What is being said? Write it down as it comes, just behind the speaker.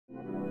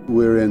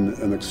We're in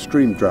an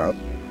extreme drought.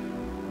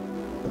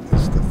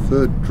 It's the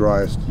third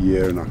driest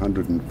year in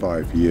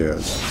 105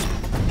 years.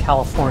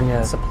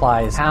 California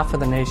supplies half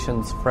of the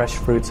nation's fresh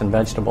fruits and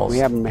vegetables. We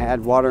haven't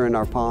had water in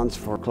our ponds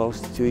for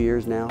close to 2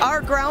 years now.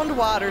 Our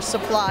groundwater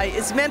supply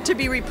is meant to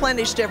be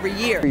replenished every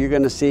year. You're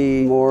going to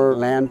see more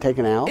land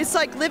taken out. It's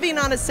like living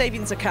on a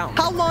savings account.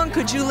 How long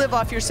could you live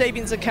off your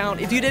savings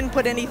account if you didn't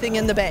put anything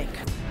in the bank?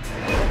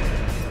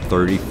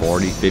 30,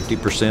 40,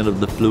 50% of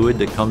the fluid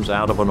that comes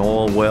out of an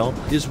oil well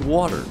is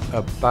water.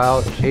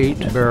 About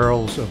 8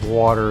 barrels of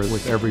water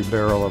with every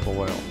barrel of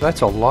oil.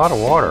 That's a lot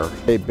of water.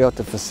 They built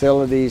the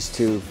facilities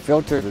to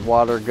filter the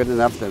water good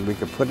enough that we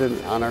could put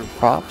it on our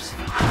crops.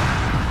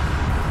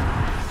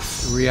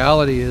 The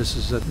reality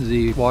is that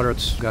the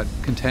water's got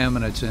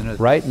contaminants in it.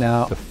 Right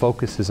now, the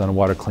focus is on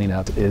water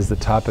cleanup. The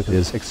topic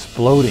is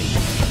exploding.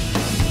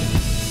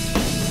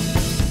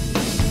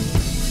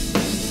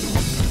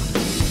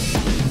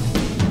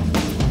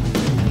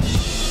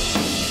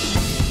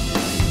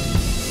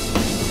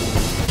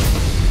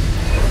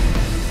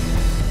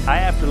 I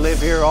have to live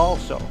here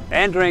also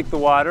and drink the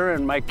water,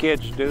 and my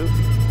kids do.